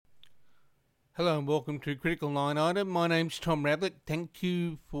Hello and welcome to Critical Line Item. My name's Tom Ravlick. Thank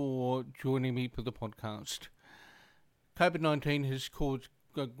you for joining me for the podcast. COVID-19 has caused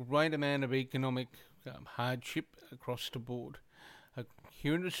a great amount of economic hardship across the board,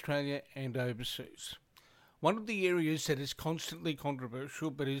 here in Australia and overseas. One of the areas that is constantly controversial,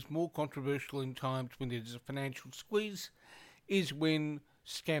 but is more controversial in times when there's a financial squeeze, is when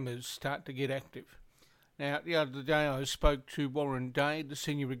scammers start to get active. Now, the other day I spoke to Warren Day, the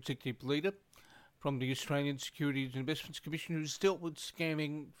Senior Executive Leader from the Australian Securities and Investments Commission, who's dealt with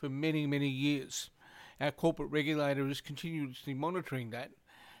scamming for many, many years. Our corporate regulator is continuously monitoring that.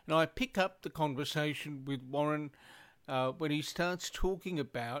 And I pick up the conversation with Warren when he starts talking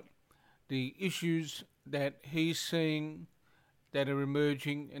about the issues that he's seeing that are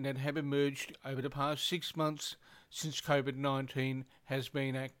emerging and that have emerged over the past 6 months since COVID-19 has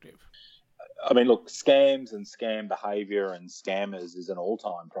been active. I mean, look, scams and scam behaviour and scammers is an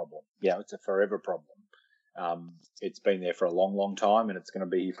all-time problem. It's a forever problem. It's been there for a long, long time, and it's going to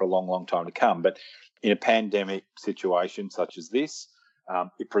be here for a long, long time to come. But in a pandemic situation such as this,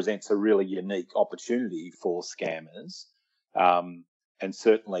 it presents a really unique opportunity for scammers. And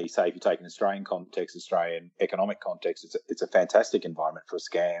certainly, say, if you take an Australian context, Australian economic context, it's a fantastic environment for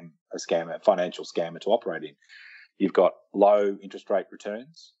a financial scammer to operate in. You've got low interest rate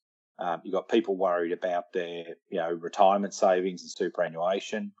returns. You've got people worried about their, retirement savings and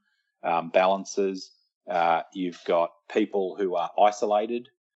superannuation balances. You've got people who are isolated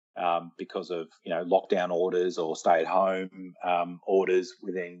because of, lockdown orders or stay-at-home orders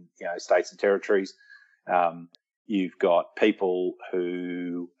within, states and territories. You've got people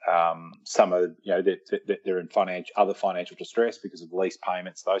who some are, they're in other financial distress because of lease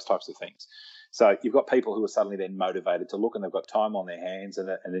payments, those types of things. So you've got people who are suddenly then motivated to look, and they've got time on their hands and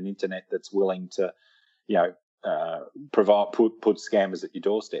an internet that's willing to, put scammers at your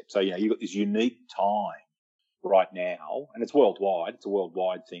doorstep. So you've got this unique time right now, and it's worldwide. It's a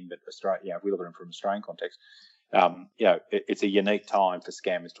worldwide thing, but Australia, if we look at it from an Australian context, it's a unique time for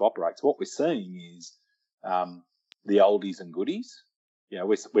scammers to operate. So what we're seeing is the oldies and goodies.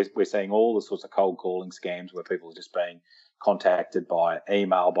 We're seeing all the sorts of cold calling scams where people are just being contacted by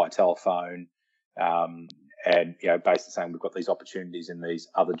email, by telephone, and basically saying we've got these opportunities in these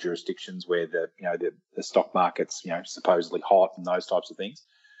other jurisdictions where the stock market's supposedly hot and those types of things.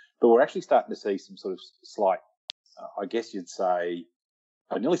 But we're actually starting to see some sort of slight, I guess you'd say,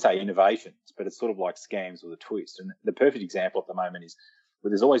 I'd nearly say innovations, but it's sort of like scams with a twist. And the perfect example at the moment is, well,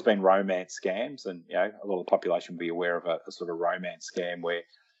 there's always been romance scams, and a lot of the population will be aware of a sort of romance scam where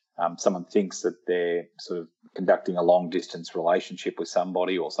someone thinks that they're sort of conducting a long distance relationship with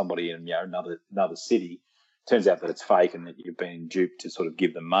somebody or somebody in another city. Turns out that it's fake and that you've been duped to sort of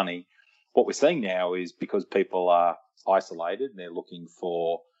give them money. What we're seeing now is because people are isolated and they're looking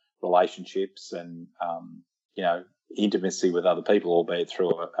for relationships and intimacy with other people, albeit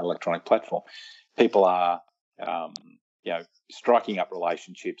through an electronic platform, people are striking up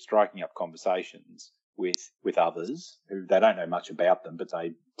relationships, striking up conversations with others who they don't know much about them, but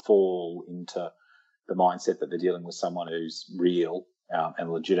they fall into the mindset that they're dealing with someone who's real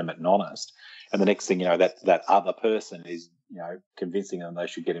and legitimate and honest. And the next thing that other person is convincing them they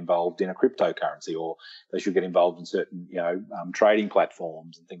should get involved in a cryptocurrency, or they should get involved in certain trading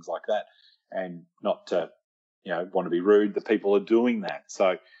platforms and things like that. And not to want to be rude, the people are doing that.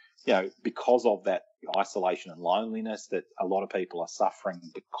 So because of that isolation and loneliness that a lot of people are suffering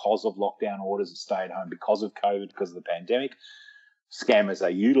because of lockdown orders and stay at home, because of COVID, because of the pandemic, scammers are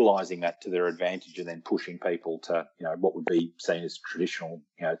utilising that to their advantage and then pushing people to, what would be seen as traditional,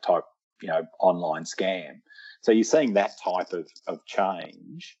 type, online scam. So you're seeing that type of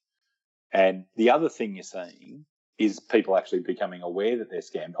change. And the other thing you're seeing is people actually becoming aware that they're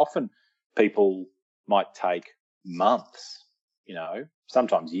scammed. Often people might take months,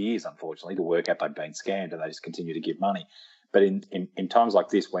 sometimes years, unfortunately, to work out they've been scammed, and they just continue to give money. But in times like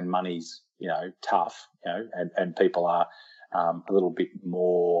this, when money's, tough, and people are a little bit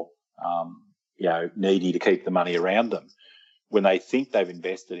more, needy to keep the money around them, when they think they've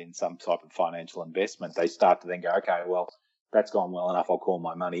invested in some type of financial investment, they start to then go, okay, well, that's gone well enough, I'll call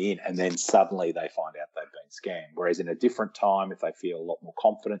my money in. And then suddenly they find out they've been scammed. Whereas in a different time, if they feel a lot more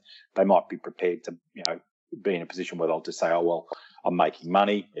confident, they might be prepared to, be in a position where they'll just say, oh, well, I'm making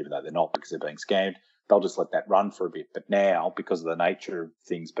money, even though they're not because they're being scammed. They'll just let that run for a bit. But now, because of the nature of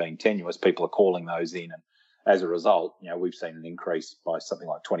things being tenuous, people are calling those in. And as a result, we've seen an increase by something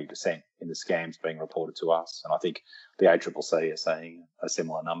like 20% in the scams being reported to us. And I think the ACCC are saying a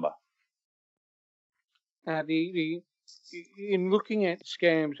similar number. In looking at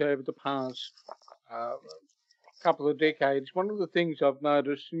scams over the past couple of decades, one of the things I've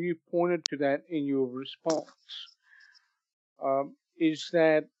noticed, and you pointed to that in your response, is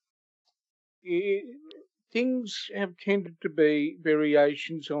that things have tended to be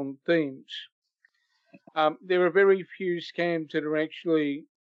variations on themes. There are very few scams that are actually,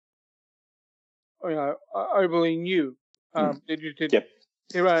 overly new. Yep.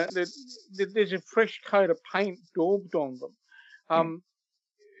 There's a fresh coat of paint daubed on them.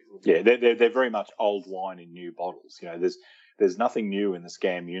 Yeah, they're very much old wine in new bottles. There's nothing new in the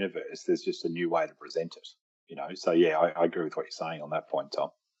scam universe. There's just a new way to present it. So yeah, I agree with what you're saying on that point, Tom.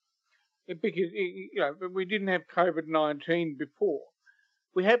 Because we didn't have COVID-19 before.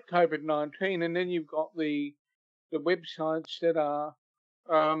 We have COVID-19, and then you've got the websites that are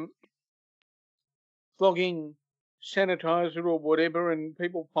flogging sanitizer or whatever, and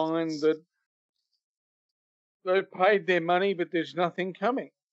people find that they've paid their money, but there's nothing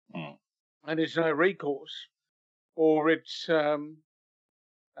coming, and there's no recourse, or it's or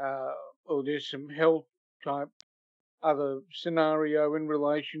there's some health type other scenario in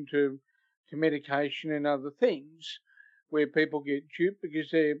relation to medication and other things, where people get duped because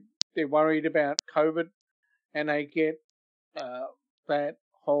they're worried about COVID, and they get that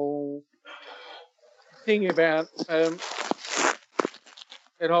whole thing about the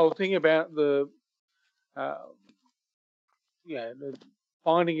the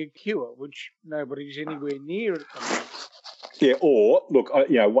finding a cure, which nobody's anywhere near at the moment. Yeah, or look,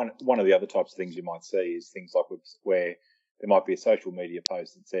 one of the other types of things you might see is things like where there might be a social media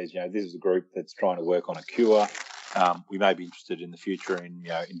post that says, this is a group that's trying to work on a cure. We may be interested in the future in,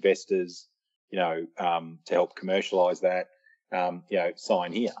 investors, to help commercialise that,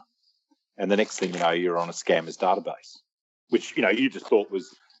 sign here. And the next thing you know, you're on a scammers database, which, you just thought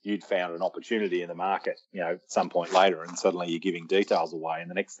was you'd found an opportunity in the market, at some point later, and suddenly you're giving details away. And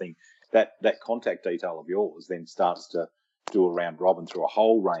the next thing, that contact detail of yours then starts to do a round robin through a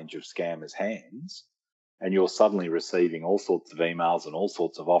whole range of scammers' hands, and you're suddenly receiving all sorts of emails and all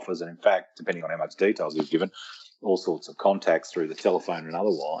sorts of offers, and in fact, depending on how much details you've given, all sorts of contacts through the telephone and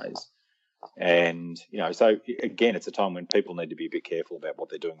otherwise. And, so again, it's a time when people need to be a bit careful about what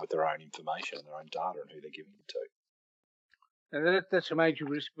they're doing with their own information and their own data and who they're giving it to. And that's a major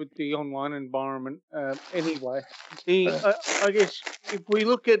risk with the online environment anyway. I guess if we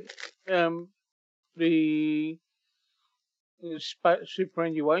look at the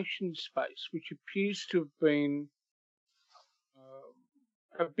superannuation space, which appears to have been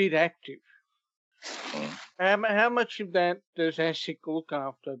a bit active, how much of that does ASIC look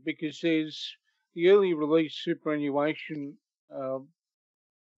after? Because there's the early release superannuation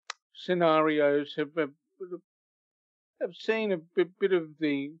scenarios have seen a bit of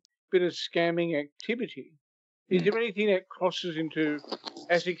scamming activity. Is there anything that crosses into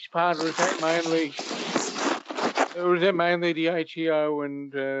ASIC's part, or is that mainly the ATO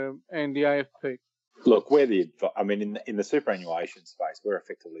and the AFP? Look, in the superannuation space, we're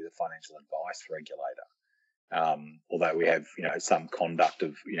effectively the financial advice regulator. Although we have, some conduct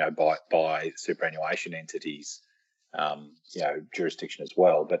of, by superannuation entities, jurisdiction as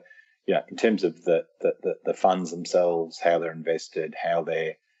well. But, in terms of the funds themselves, how they're invested, how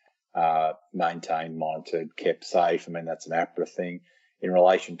they're maintained, monitored, kept safe, that's an APRA thing. In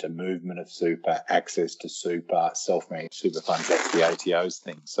relation to movement of super, access to super, self-managed super funds, that's the ATO's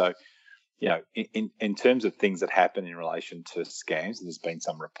thing. So, in terms of things that happen in relation to scams, there's been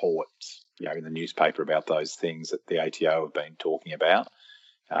some reports, in the newspaper about those things that the ATO have been talking about,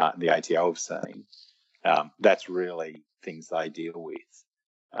 the ATO have seen. That's really things they deal with.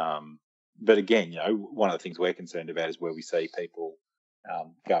 But again, one of the things we're concerned about is where we see people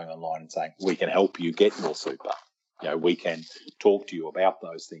going online and saying, we can help you get your super. We can talk to you about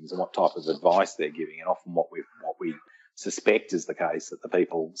those things and what type of advice they're giving. And often what we suspect is the case, that the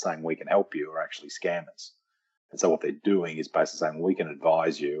people saying we can help you are actually scammers. And so what they're doing is basically saying we can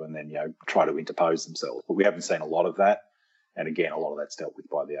advise you, and then try to interpose themselves. But we haven't seen a lot of that, and again, a lot of that's dealt with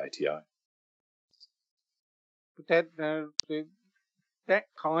by the ATO. But that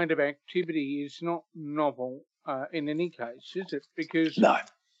kind of activity is not novel in any case, is it? Because no.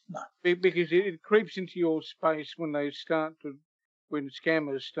 Because it creeps into your space when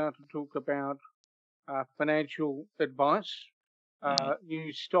scammers start to talk about financial advice,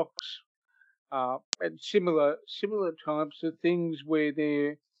 new stocks, and similar types of things where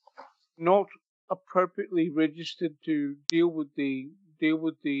they're not appropriately registered to deal with the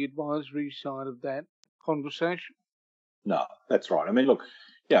advisory side of that conversation. No, that's right. Look,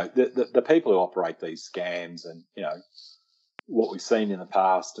 the people who operate these scams and what we've seen in the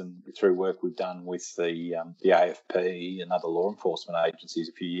past, and through work we've done with the AFP and other law enforcement agencies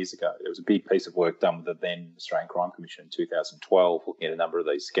a few years ago, there was a big piece of work done with the then Australian Crime Commission in 2012, looking at a number of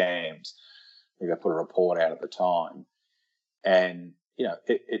these scams. I think they put a report out at the time, and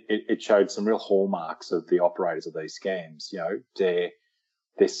it showed some real hallmarks of the operators of these scams.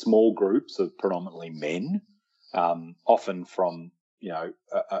 They're small groups of predominantly men, often from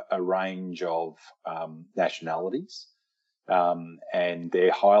a range of nationalities. And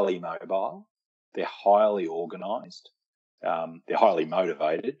they're highly mobile, they're highly organised, they're highly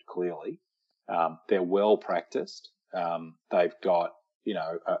motivated, clearly. They're well practiced. They've got,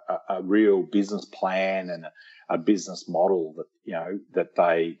 a real business plan and a business model that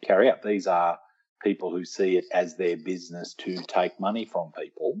they carry out. These are people who see it as their business to take money from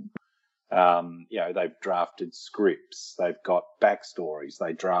people. They've drafted scripts, they've got backstories,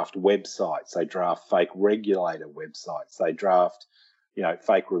 they draft websites, they draft fake regulator websites, they draft,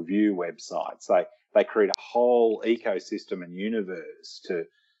 fake review websites. They create a whole ecosystem and universe to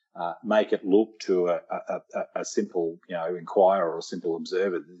make it look to a simple, inquirer or a simple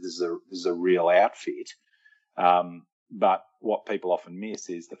observer that this is a real outfit. But what people often miss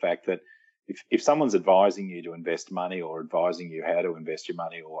is the fact that if someone's advising you to invest money or advising you how to invest your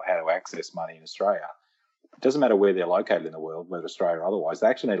money or how to access money in Australia, it doesn't matter where they're located in the world, whether Australia or otherwise, they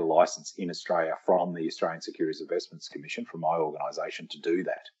actually need a licence in Australia from the Australian Securities Investments Commission, from my organisation, to do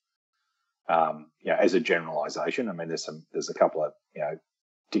that. As a generalisation, I mean, there's a couple of,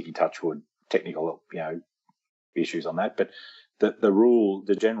 Dicky Touchwood technical, issues on that, but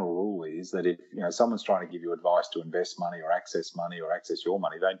the general rule is that if someone's trying to give you advice to invest money or access your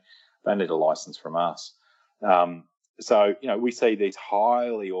money, they need a licence from us. So we see these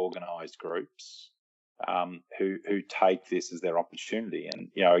highly organised groups who take this as their opportunity, and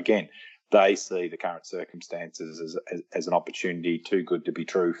again, they see the current circumstances as an opportunity too good to be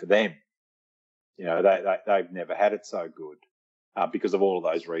true for them. They've never had it so good because of all of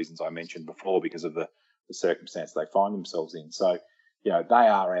those reasons I mentioned before, because of the circumstance they find themselves in. So they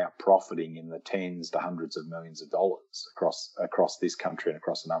are out profiting in the tens to hundreds of millions of dollars across this country and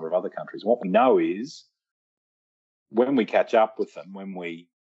across a number of other countries. What we know is when we catch up with them, when we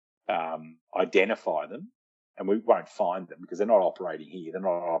identify them, and we won't find them because they're not operating here, they're not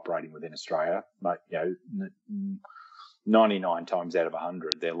operating within Australia. 99 times out of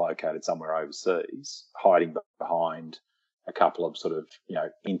 100, they're located somewhere overseas, hiding behind a couple of sort of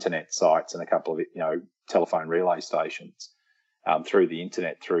internet sites and a couple of telephone relay stations. Through the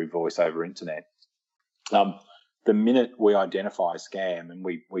internet, through voice over internet. The minute we identify a scam, and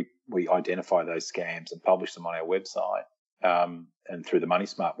we identify those scams and publish them on our website and through the Money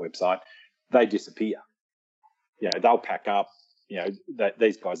Smart website, they disappear. They'll pack up.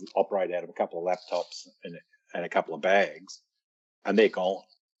 These guys operate out of a couple of laptops and a couple of bags, and they're gone.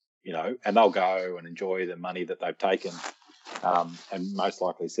 And they'll go and enjoy the money that they've taken, and most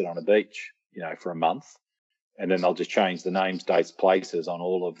likely sit on a beach, for a month. And then they'll just change the names, dates, places on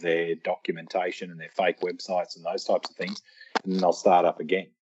all of their documentation and their fake websites and those types of things, and then they'll start up again.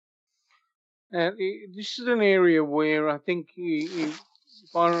 This is an area where I think, if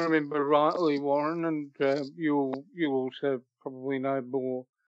I remember rightly, Warren, and you'll also probably know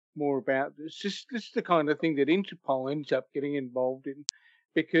more about this. This is the kind of thing that Interpol ends up getting involved in,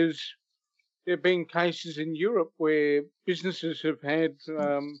 because there have been cases in Europe where businesses have had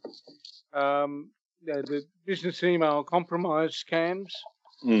the business email compromise scams.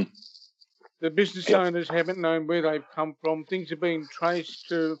 The business owners haven't known where they've come from. Things have been traced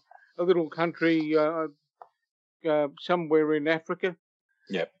to a little country somewhere in Africa.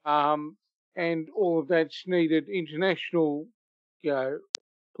 Yep. And all of that's needed international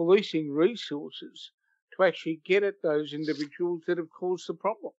policing resources to actually get at those individuals that have caused the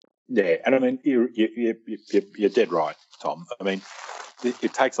problem. Yeah, and I mean, you're dead right, Tom. I mean,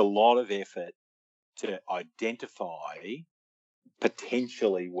 it takes a lot of effort to identify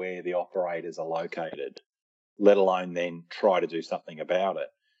potentially where the operators are located, let alone then try to do something about it.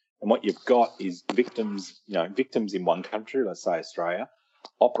 And what you've got is victims in one country, let's say Australia,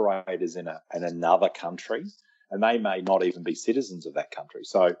 operators in another country, and they may not even be citizens of that country.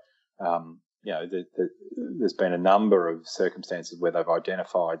 So, there's been a number of circumstances where they've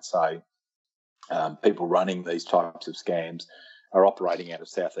identified, say, people running these types of scams are operating out of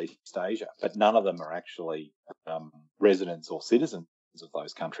Southeast Asia, but none of them are actually residents or citizens of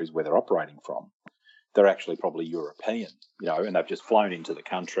those countries where they're operating from. They're actually probably European, and they've just flown into the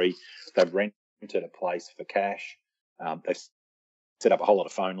country. They've rented a place for cash. They've set up a whole lot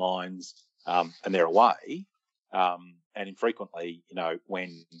of phone lines, and they're away. And infrequently,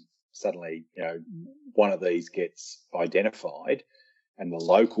 when suddenly, one of these gets identified, and the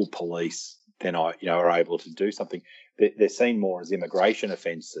local police then are able to do something. They're seen more as immigration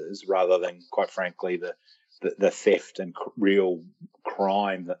offences rather than, quite frankly, the theft and real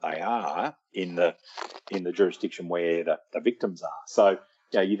crime that they are in the jurisdiction where the victims are. So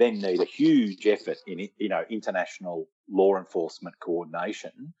you then need a huge effort in international law enforcement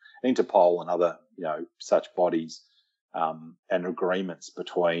coordination, Interpol and other such bodies, and agreements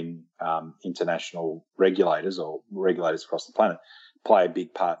between international regulators or regulators across the planet play a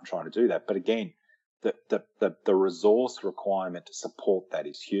big part in trying to do that. But again, the resource requirement to support that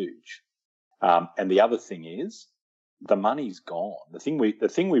is huge. And the other thing is the money's gone. The thing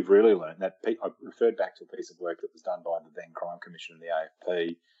we've really learned, that I referred back to a piece of work that was done by the then Crime Commission and the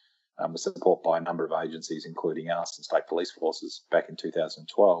AFP, with support by a number of agencies, including us and state police forces back in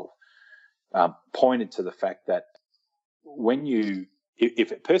 2012, pointed to the fact that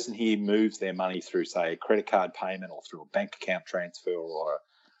if a person here moves their money through, say, a credit card payment or through a bank account transfer or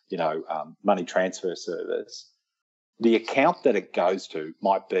money transfer service, the account that it goes to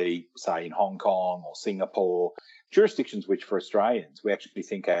might be, say, in Hong Kong or Singapore, jurisdictions which for Australians we actually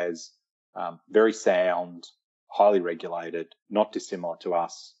think as very sound, highly regulated, not dissimilar to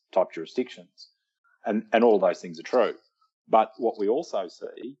us type jurisdictions. And all of those things are true. But what we also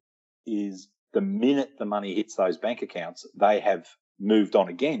see is the minute the money hits those bank accounts, they have moved on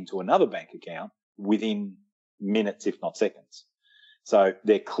again to another bank account within minutes, if not seconds. So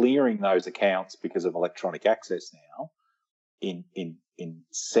they're clearing those accounts because of electronic access now in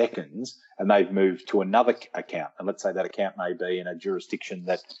seconds, and they've moved to another account. And let's say that account may be in a jurisdiction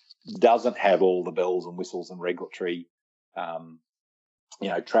that doesn't have all the bells and whistles and regulatory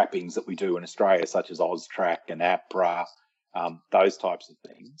trappings that we do in Australia, such as AUSTRAC and APRA, those types of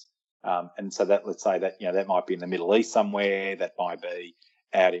things. And so that, let's say that, that might be in the Middle East somewhere, that might be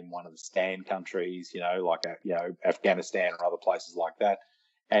out in one of the STAN countries, like Afghanistan or other places like that.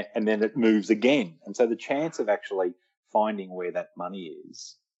 And then it moves again. And so the chance of actually finding where that money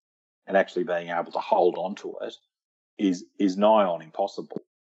is and actually being able to hold on to it is nigh on impossible.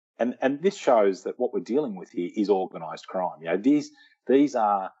 And this shows that what we're dealing with here is organised crime. These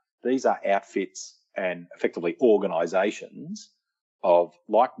are outfits and effectively organisations of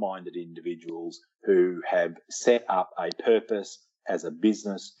like-minded individuals who have set up a purpose as a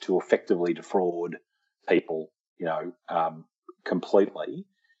business to effectively defraud people, completely,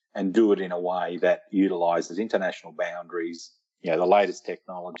 and do it in a way that utilises international boundaries, the latest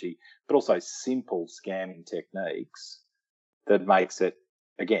technology, but also simple scamming techniques that makes it,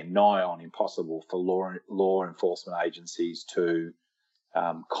 again, nigh on impossible for law enforcement agencies to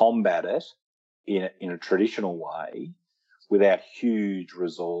combat it in a traditional way without huge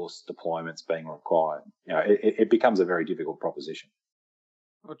resource deployments being required. It becomes a very difficult proposition.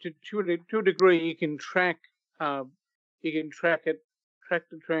 Well, to a degree, you can track the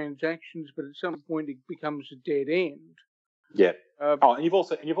transactions, but at some point it becomes a dead end. Yeah. And you've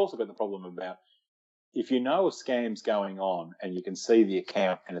also got the problem about, if you know a scam's going on and you can see the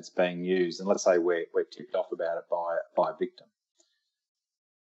account and it's being used, and let's say we're tipped off about it by a victim,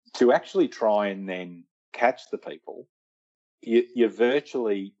 to actually try and then catch the people, you're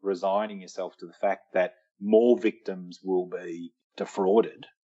virtually resigning yourself to the fact that more victims will be defrauded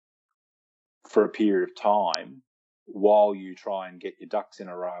for a period of time while you try and get your ducks in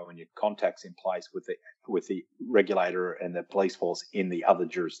a row and your contacts in place with the regulator and the police force in the other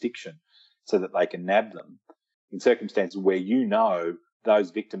jurisdiction so that they can nab them in circumstances where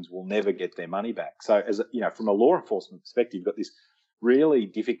those victims will never get their money back. So, from a law enforcement perspective, you've got this really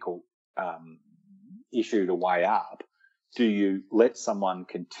difficult issue to weigh up. Do you let someone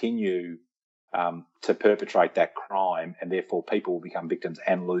continue to perpetrate that crime and therefore people will become victims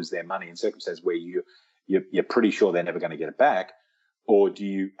and lose their money in circumstances where you're pretty sure they're never going to get it back? Or do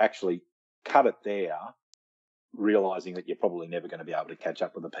you actually cut it there, realising that you're probably never going to be able to catch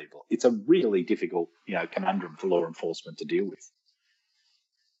up with the people? It's a really difficult, conundrum for law enforcement to deal with.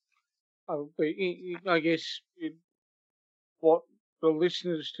 I guess what the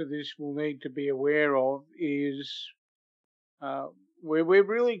listeners to this will need to be aware of is we're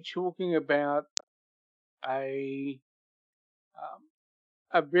really talking about a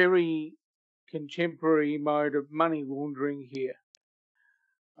very contemporary mode of money laundering here.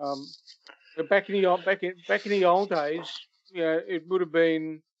 Back in the old days, it would have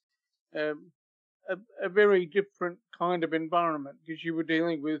been a very different kind of environment because you were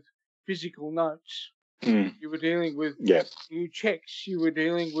dealing with physical notes. You were dealing with new checks. You were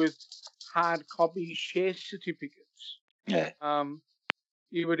dealing with hard copy share certificates. Yeah.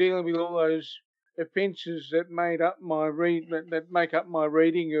 You were dealing with all those offences that made up my that make up my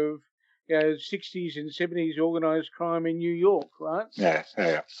reading of 60s and 70s organised crime in New York, right? Yeah.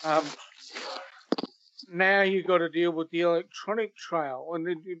 Now you've got to deal with the electronic trail, and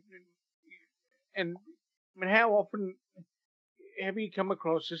I mean, how often have you come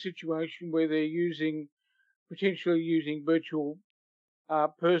across a situation where they're potentially using virtual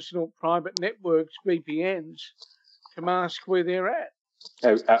personal private networks, VPNs, to mask where they're at?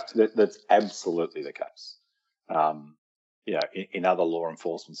 That's absolutely the case. In other law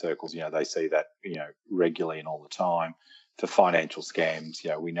enforcement circles, they see that, regularly and all the time. For financial scams,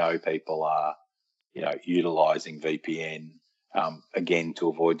 we know people are, utilising VPN, again, to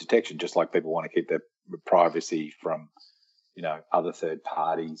avoid detection, just like people want to keep their privacy from, other third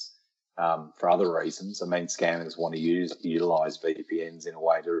parties for other reasons. I mean, scammers want to utilise VPNs in a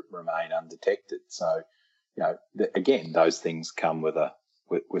way to remain undetected. So, again, those things come with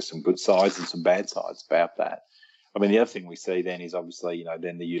some good sides and some bad sides about that. I mean, the other thing we see then is obviously,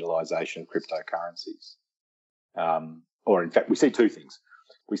 then the utilisation of cryptocurrencies. Or in fact, we see two things.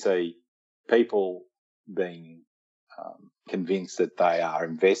 We see people being convinced that they are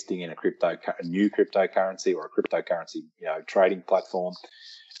investing in a new cryptocurrency or a cryptocurrency, trading platform,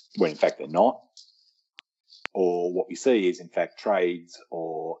 when in fact they're not. Or what we see is, in fact, trades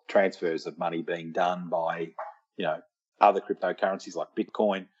or transfers of money being done by, other cryptocurrencies like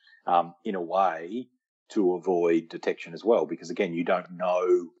Bitcoin, in a way to avoid detection as well. Because again, you don't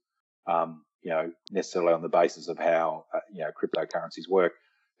know, necessarily on the basis of how, cryptocurrencies work,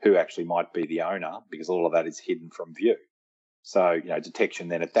 who actually might be the owner, because all of that is hidden from view. So, detection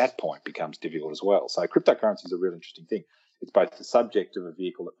then at that point becomes difficult as well. So cryptocurrency is a really interesting thing. It's both the subject of a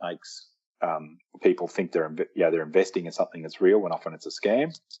vehicle that makes people think they're investing in something that's real when often it's a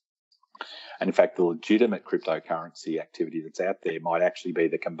scam. And in fact, the legitimate cryptocurrency activity that's out there might actually be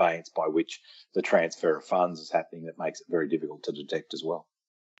the conveyance by which the transfer of funds is happening that makes it very difficult to detect as well.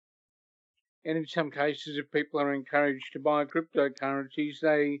 And in some cases, if people are encouraged to buy cryptocurrencies,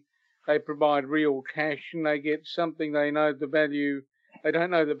 they provide real cash and they get something they don't know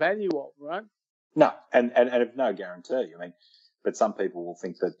the value of, right? No, and have no guarantee. I mean, but some people will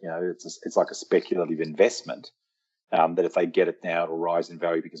think that, it's like a speculative investment, that if they get it now, it'll rise in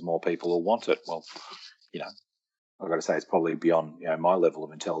value because more people will want it. Well, I've got to say it's probably beyond, my level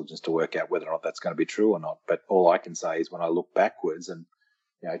of intelligence to work out whether or not that's going to be true or not. But all I can say is when I look backwards and,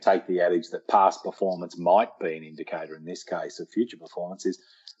 take the adage that past performance might be an indicator in this case of future performance,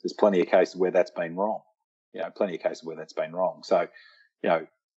 there's plenty of cases where that's been wrong. So,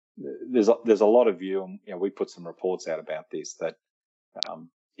 there's a lot of view, and we put some reports out about this, that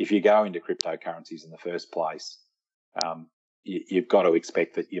if you go into cryptocurrencies in the first place, you've got to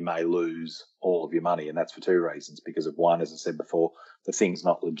expect that you may lose all of your money, and that's for two reasons. Because of one, as I said before, the thing's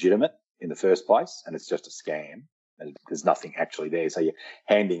not legitimate in the first place, and it's just a scam, and there's nothing actually there. So you're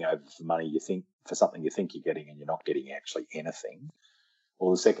handing over money for something you think you're getting, and you're not getting actually anything.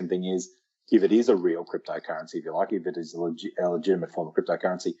 Or the second thing is, if it is a real cryptocurrency, if you like, if it is a legitimate form of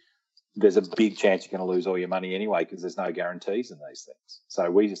cryptocurrency, there's a big chance you're going to lose all your money anyway, because there's no guarantees in these things. So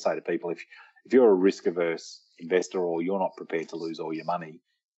we just say to people, if you're a risk-averse investor or you're not prepared to lose all your money,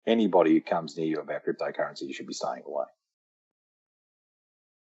 anybody who comes near you about cryptocurrency, you should be staying away.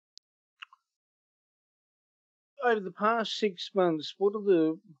 Over the past 6 months, what are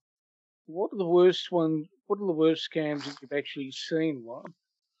the worst scams that you've actually seen, Warren?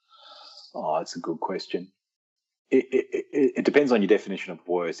 Oh, that's a good question. It depends on your definition of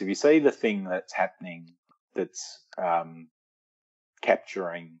worse. If you see the thing that's happening that's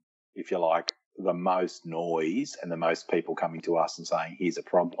capturing, if you like, the most noise and the most people coming to us and saying, here's a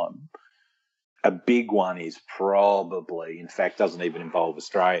problem, a big one is probably, in fact, doesn't even involve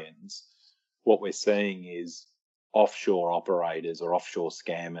Australians. What we're seeing is offshore operators or offshore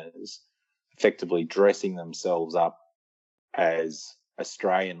scammers effectively dressing themselves up as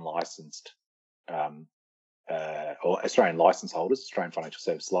Australian licensed or Australian license holders, Australian financial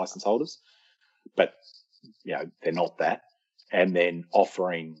service license holders, but they're not that, and then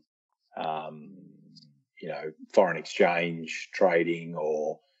offering foreign exchange trading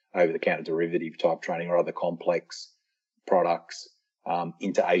or over-the-counter derivative type trading or other complex products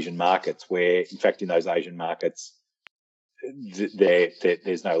into Asian markets, where in fact in those Asian markets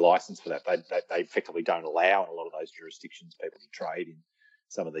there's no license for that. They effectively don't allow in a lot of those jurisdictions people to trade in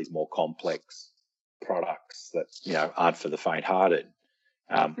some of these more complex products that aren't for the faint-hearted.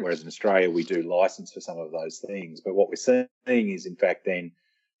 Whereas in Australia we do license for some of those things. But what we're seeing is, in fact, then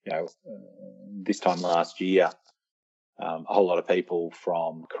this time last year, a whole lot of people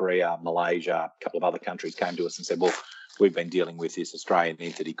from Korea, Malaysia, a couple of other countries came to us and said, well, we've been dealing with this Australian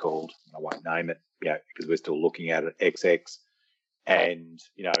entity called, I won't name it, because we're still looking at it, XX, and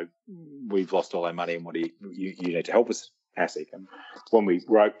we've lost all our money, and what do you need to help us, ASIC? And when we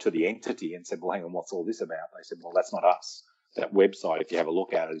wrote to the entity and said, well, hang on, what's all this about? They said, well, that's not us. That website, if you have a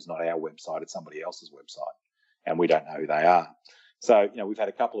look at it, is not our website; it's somebody else's website, and we don't know who they are. So, we've had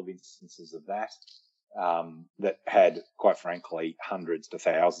a couple of instances of that that had, quite frankly, hundreds to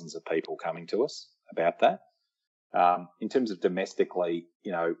thousands of people coming to us about that. In terms of domestically,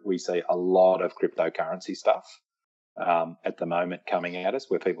 we see a lot of cryptocurrency stuff at the moment coming at us,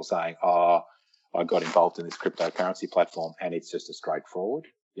 where people saying, "Oh, I got involved in this cryptocurrency platform, and it's just a straight fraud."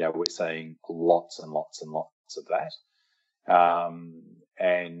 We're seeing lots and lots and lots of that.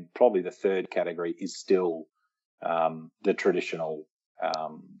 And probably the third category is still the traditional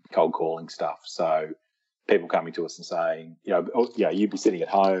cold calling stuff. So people coming to us and saying, you'd be sitting at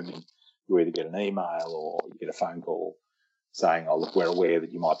home and you either get an email or you get a phone call saying, "Oh, look, we're aware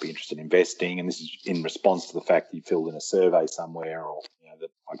that you might be interested in investing," and this is in response to the fact that you filled in a survey somewhere, or that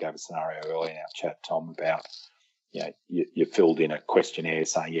I gave a scenario earlier in our chat, Tom, about you filled in a questionnaire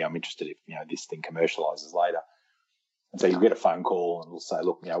saying, "Yeah, I'm interested if this thing commercializes later." And so you get a phone call and it'll say,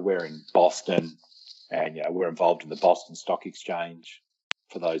 "Look, we're in Boston and, we're involved in the Boston Stock Exchange."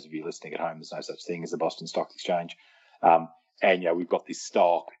 For those of you listening at home, there's no such thing as the Boston Stock Exchange. And, we've got this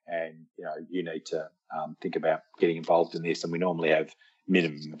stock and, you need to think about getting involved in this. And we normally have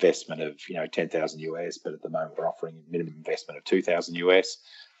minimum investment of, 10,000 US, but at the moment we're offering minimum investment of 2,000 US.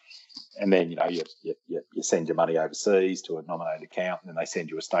 And then, you send your money overseas to a nominated account, and then they send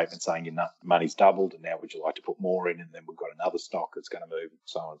you a statement saying your money's doubled, and now would you like to put more in? And then we've got another stock that's going to move, and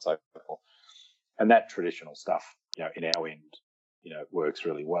so on and so forth. And that traditional stuff, in our end, works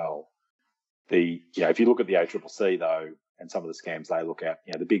really well. If you look at the ACCC though, and some of the scams they look at,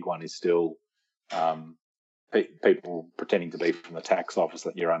 the big one is still people pretending to be from the tax office,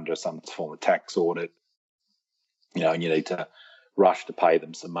 that you're under some form of tax audit, and you need to rush to pay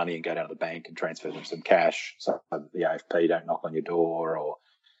them some money and go down to the bank and transfer them some cash so the AFP don't knock on your door, or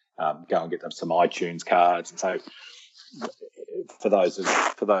go and get them some iTunes cards. And so for those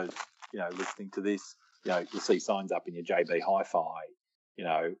listening to this, you see signs up in your JB Hi-Fi,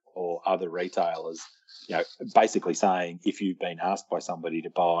 or other retailers, basically saying, if you've been asked by somebody to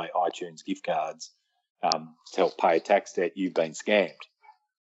buy iTunes gift cards to help pay a tax debt, you've been scammed.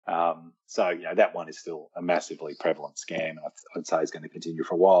 So, that one is still a massively prevalent scam, and I'd say it's going to continue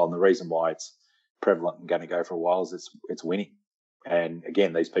for a while. And the reason why it's prevalent and going to go for a while is it's winning. And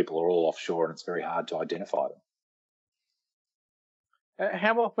again, these people are all offshore, and it's very hard to identify them.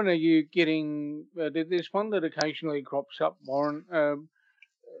 How often are you getting? There's one that occasionally crops up, Warren,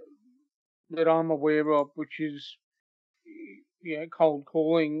 that I'm aware of, which is cold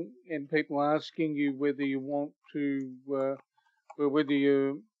calling and people asking you whether you want to, or whether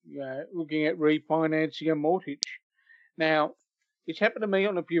you're looking at refinancing a mortgage. Now, it's happened to me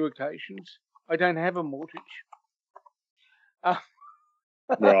on a few occasions. I don't have a mortgage.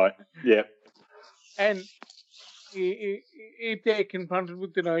 Right. Yeah. And if they're confronted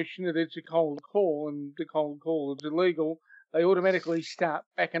with the notion that it's a cold call and the cold call is illegal, they automatically start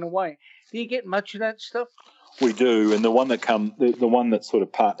backing away. Do you get much of that stuff? We do, and the one that sort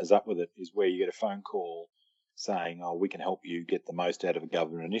of partners up with it is where you get a phone call saying, "Oh, we can help you get the most out of a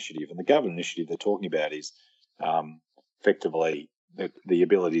government initiative." And the government initiative they're talking about is effectively the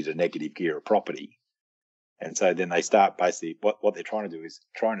ability to negative gear a property. And so then they start basically what they're trying to do is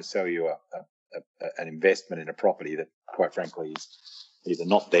trying to sell you an investment in a property that, quite frankly, is either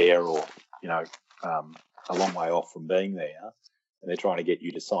not there or a long way off from being there. And they're trying to get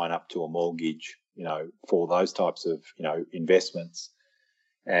you to sign up to a mortgage, for those types of investments.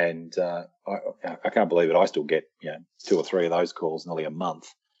 And I can't believe it. I still get 2 or 3 of those calls nearly a month.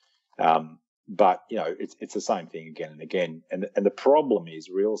 But it's the same thing again and again. And the problem is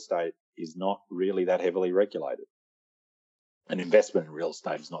real estate is not really that heavily regulated. An investment in real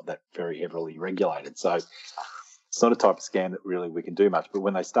estate is not that very heavily regulated. So it's not a type of scam that really we can do much. But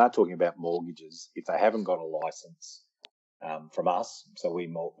when they start talking about mortgages, if they haven't got a license from us, so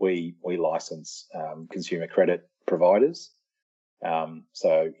we license consumer credit providers.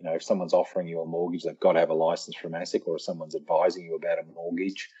 So if someone's offering you a mortgage, they've got to have a license from ASIC, or if someone's advising you about a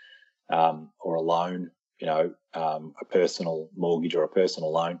mortgage or a loan, a personal mortgage or a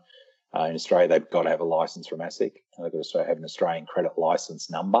personal loan. In Australia, they've got to have a license from ASIC. They've got to have an Australian credit license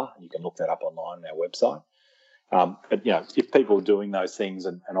number. You can look that up online on our website. But if people are doing those things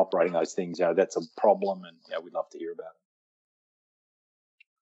and operating those things, that's a problem, and we'd love to hear about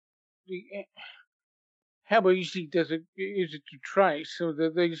it. How easy is it to trace? So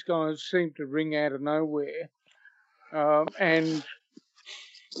that these guys seem to ring out of nowhere. and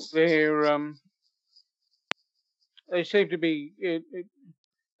they're they seem to be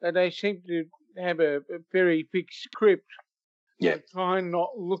they seem to have a very fixed script. Yeah. Try and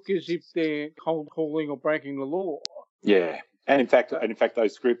not look as if they're cold calling or breaking the law. Yeah, and in fact,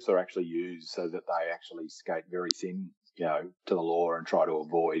 those scripts are actually used so that they actually skate very thin, to the law and try to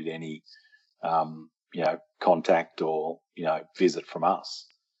avoid any, contact or visit from us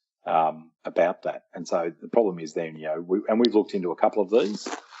about that. And so the problem is then, we've looked into a couple of these,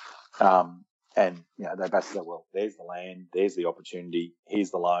 and they basically go, well, there's the land, there's the opportunity,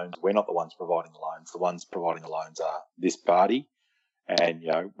 here's the loans. We're not the ones providing the loans. The ones providing the loans are this party. And,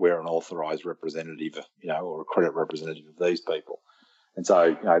 we're an authorised representative, or a credit representative of these people. And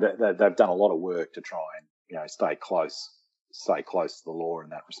so, they've done a lot of work to try and, stay close to the law in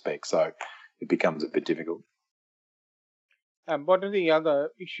that respect. So it becomes a bit difficult. One of the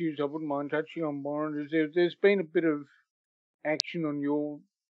other issues I wouldn't mind touching on, Warren, is there's been a bit of action on your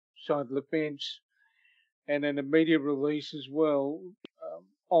side of the fence and then a media release as well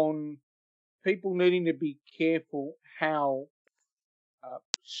on people needing to be careful how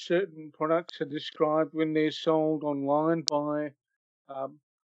certain products are described when they're sold online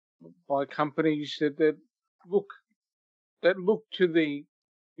by companies that look to the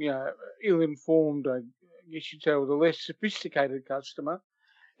ill-informed, I guess you'd say, or the less sophisticated customer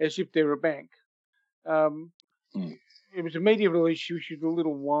as if they're a bank. It was a media release you issued a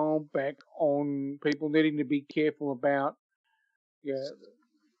little while back on people needing to be careful about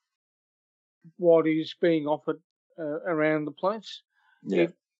what is being offered around the place. Yeah.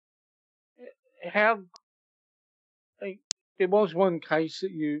 There was one case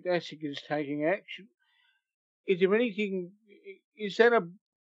that ASIC is taking action. Is there anything? Is that a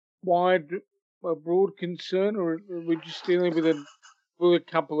broad concern, or are we just dealing with a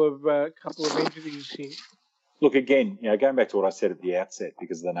couple of entities here? Look, again, going back to what I said at the outset,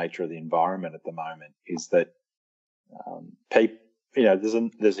 because of the nature of the environment at the moment, is that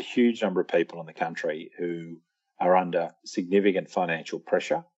there's a huge number of people in the country who are under significant financial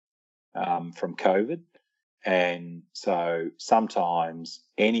pressure from COVID. And so sometimes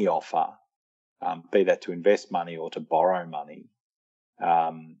any offer, be that to invest money or to borrow money,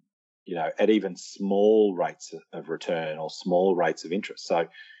 at even small rates of return or small rates of interest. So,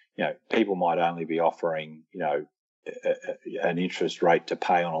 people might only be offering, an interest rate to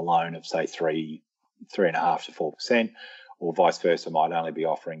pay on a loan of say 3.5% to 4%, or vice versa, might only be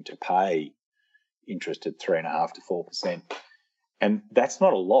offering to pay interest at 3.5% to 4%. And that's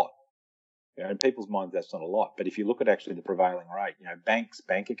not a lot. In people's minds, that's not a lot. But if you look at actually the prevailing rate,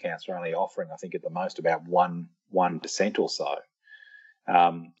 bank accounts are only offering, I think, at the most about 1% or so.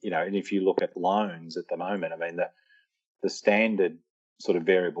 And if you look at loans at the moment, I mean, the standard sort of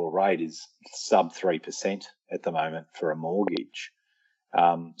variable rate is sub 3% at the moment for a mortgage.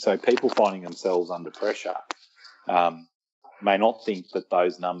 So people finding themselves under pressure may not think that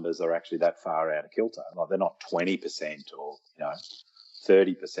those numbers are actually that far out of kilter. Like they're not 20% or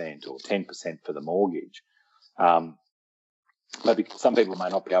 30% or 10% for the mortgage. But some people may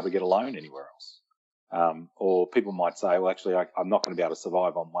not be able to get a loan anywhere else. Or people might say, well, actually, I'm not going to be able to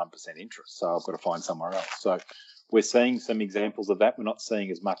survive on 1% interest, so I've got to find somewhere else. So we're seeing some examples of that. We're not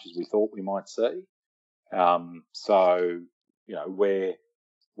seeing as much as we thought we might see.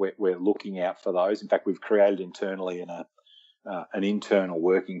 We're looking out for those. In fact, we've created internally an internal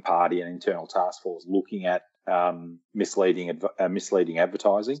working party, an internal task force looking at misleading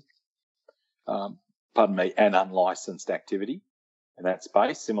advertising, and unlicensed activity in that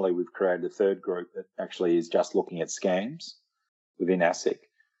space. Similarly, we've created a third group that actually is just looking at scams within ASIC,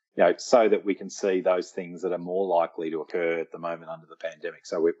 so that we can see those things that are more likely to occur at the moment under the pandemic.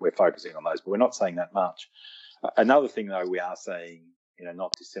 So we're focusing on those, but we're not seeing that much. Another thing, though, we are seeing in a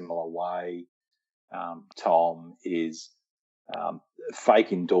not dissimilar way, Tom, is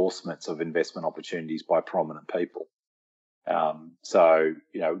fake endorsements of investment opportunities by prominent people. That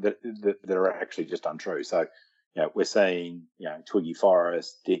are actually just untrue. So, we're seeing, Twiggy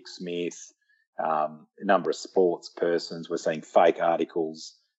Forrest, Dick Smith, a number of sports persons. We're seeing fake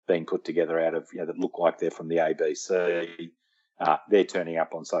articles being put together out of, that look like they're from the ABC. They're turning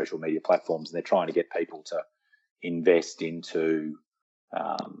up on social media platforms and they're trying to get people to invest into,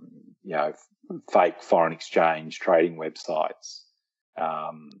 fake foreign exchange trading websites.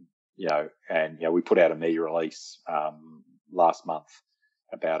 We put out a media release last month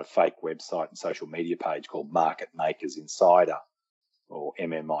about a fake website and social media page called Market Makers Insider, or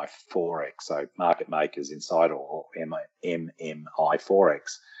MMI Forex. So Market Makers Insider, or MMI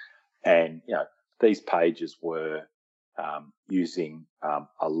Forex. And, these pages were using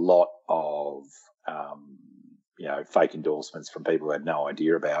a lot of, fake endorsements from people who had no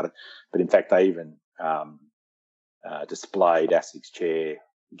idea about it. But in fact, they even displayed ASIC's chair,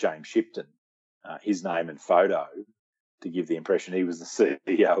 James Shipton, his name and photo to give the impression he was the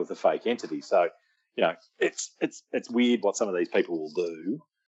CEO of the fake entity. So, it's weird what some of these people will do.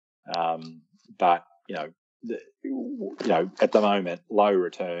 But at the moment, low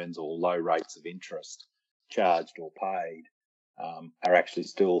returns or low rates of interest charged or paid are actually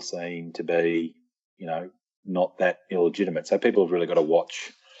still seen to be, not that illegitimate. So people have really got to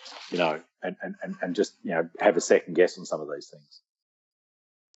watch, and just, have a second guess on some of these things.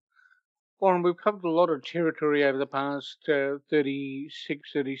 Warren, we've covered a lot of territory over the past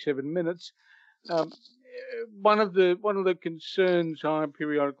 36, 37 minutes. One of the concerns I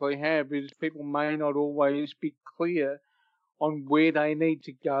periodically have is people may not always be clear on where they need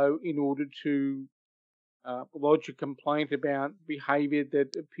to go in order to lodge a complaint about behaviour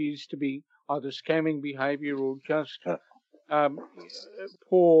that appears to be either scamming behaviour or just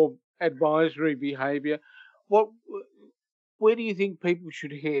poor advisory behaviour. Where do you think people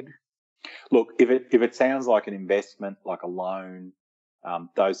should head? Look, if it sounds like an investment, like a loan,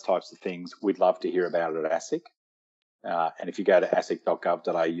 those types of things, we'd love to hear about it at ASIC. And if you go to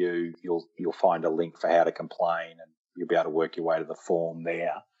asic.gov.au, you'll find a link for how to complain, and you'll be able to work your way to the form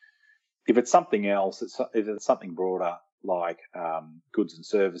there. If it's something else, if it's something broader like goods and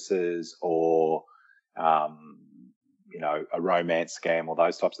services or a romance scam or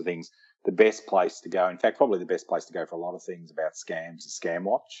those types of things, the best place to go, in fact, probably the best place to go for a lot of things about scams is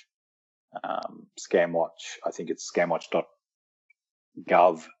ScamWatch. ScamWatch, I think it's scamwatch.gov.au.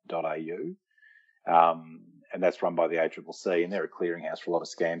 And that's run by the ACCC, and they're a clearinghouse for a lot of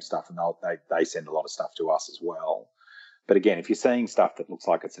scam stuff, and they send a lot of stuff to us as well. But again, if you're seeing stuff that looks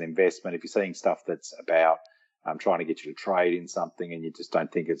like it's an investment, if you're seeing stuff that's about trying to get you to trade in something and you just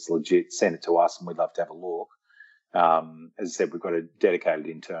don't think it's legit, send it to us and we'd love to have a look. As I said, we've got a dedicated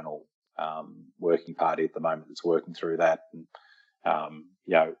internal working party at the moment that's working through that. And,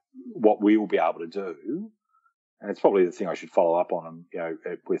 what we will be able to do, and it's probably the thing I should follow up on,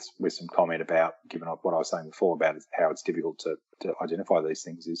 with some comment about, given what I was saying before about how it's difficult to identify these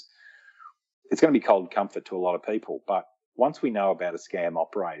things, is it's going to be cold comfort to a lot of people. But once we know about a scam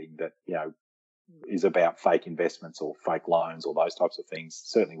operating that, is about fake investments or fake loans or those types of things,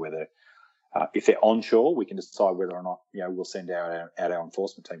 certainly whether, if they're onshore, we can decide whether or not, we'll send out our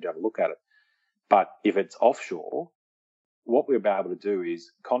enforcement team to have a look at it. But if it's offshore, what we'll be able to do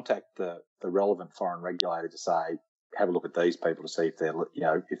is contact the relevant foreign regulator to say, have a look at these people to see if they're,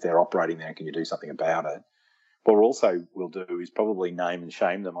 if they're operating there and can you do something about it. What we'll also do is probably name and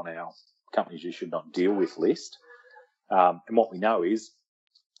shame them on our companies you should not deal with list. And what we know is,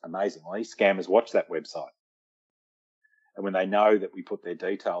 amazingly, scammers watch that website. And when they know that we put their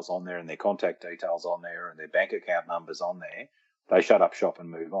details on there and their contact details on there and their bank account numbers on there, they shut up shop and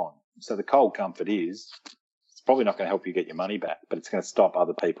move on. So the cold comfort is, it's probably not going to help you get your money back, but it's going to stop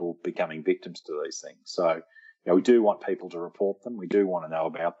other people becoming victims to these things. So, we do want people to report them. We do want to know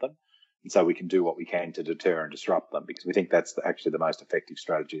about them. And so we can do what we can to deter and disrupt them, because we think that's actually the most effective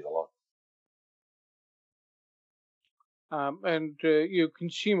strategy of the lot. And your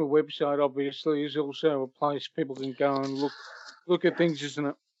consumer website, obviously, is also a place people can go and look at things, isn't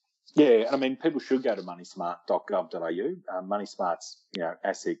it? Yeah, I mean, people should go to moneysmart.gov.au. MoneySmart's,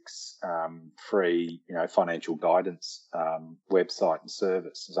 ASIC's free, financial guidance website and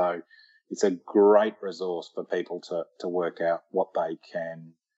service. So it's a great resource for people to work out what they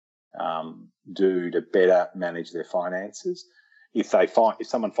can do to better manage their finances. If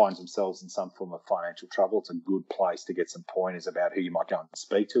someone finds themselves in some form of financial trouble, it's a good place to get some pointers about who you might go and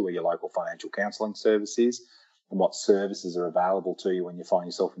speak to, where your local financial counselling service is, and what services are available to you when you find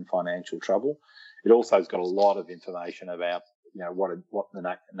yourself in financial trouble. It also has got a lot of information about, what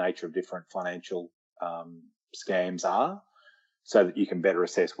the nature of different financial scams are, so that you can better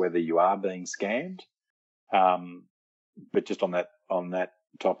assess whether you are being scammed. But just on that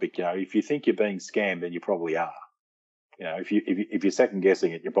topic, if you think you're being scammed, then you probably are. If you're second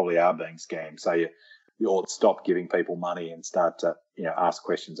guessing it, you probably are being scammed. So you ought to stop giving people money and start to, ask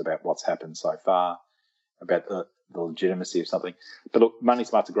questions about what's happened so far, about the legitimacy of something. But look,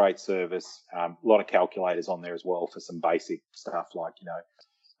 MoneySmart's a great service. A lot of calculators on there as well for some basic stuff like,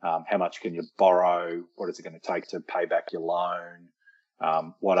 how much can you borrow? What is it going to take to pay back your loan?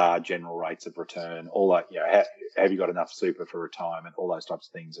 What are general rates of return? All that, have you got enough super for retirement? All those types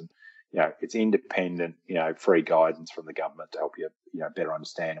of things. And, it's independent, free guidance from the government to help you, better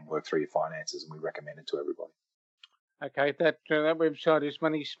understand and work through your finances. And we recommend it to everybody. Okay, that website is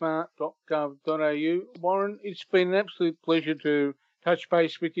moneysmart.gov.au. Warren, it's been an absolute pleasure to touch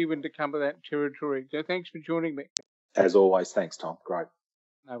base with you and to cover that territory. So thanks for joining me. As always, thanks, Tom. Great.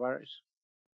 No worries.